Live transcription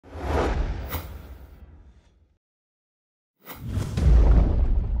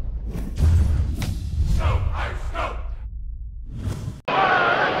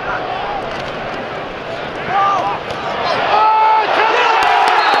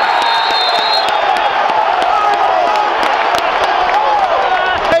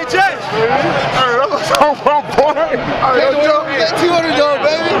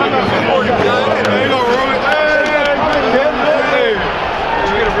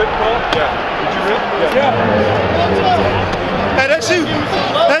Yeah. Did you rip? Yeah. Hey, that's you.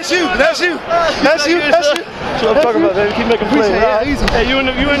 That's you. That's you. That's you. That's you. That's what I'm talking about, baby. Keep making plays. Yeah, easy. Hey, you in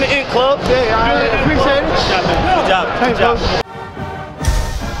the Int Club? Yeah, I appreciate it. Good job. Good job.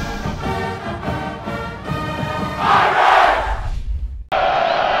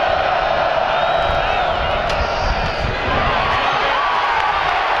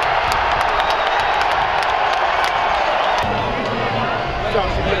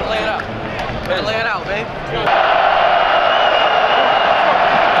 Lay it out, babe.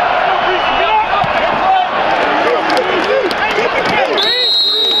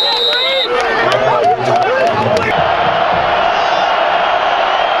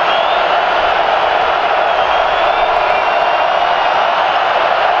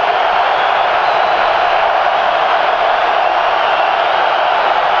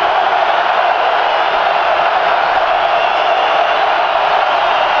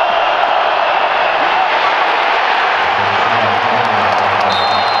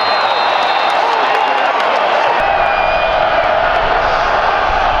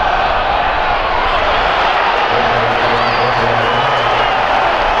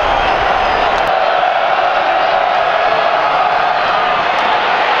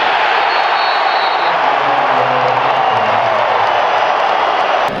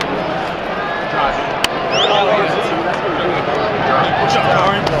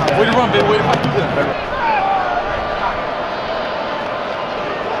 Way to run, baby. Way to run.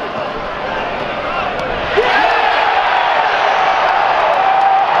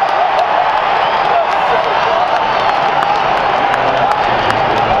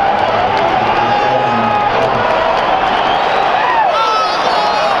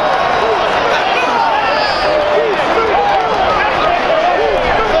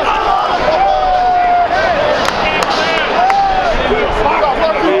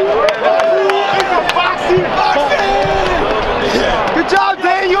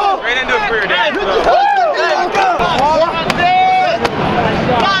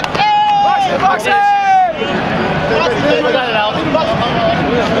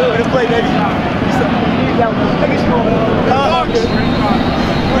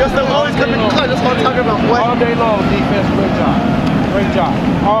 All day long, defense, great job. Great job.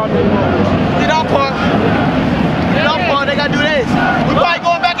 All day long. Get out, Park. Get out, Park. They got to do this. We probably go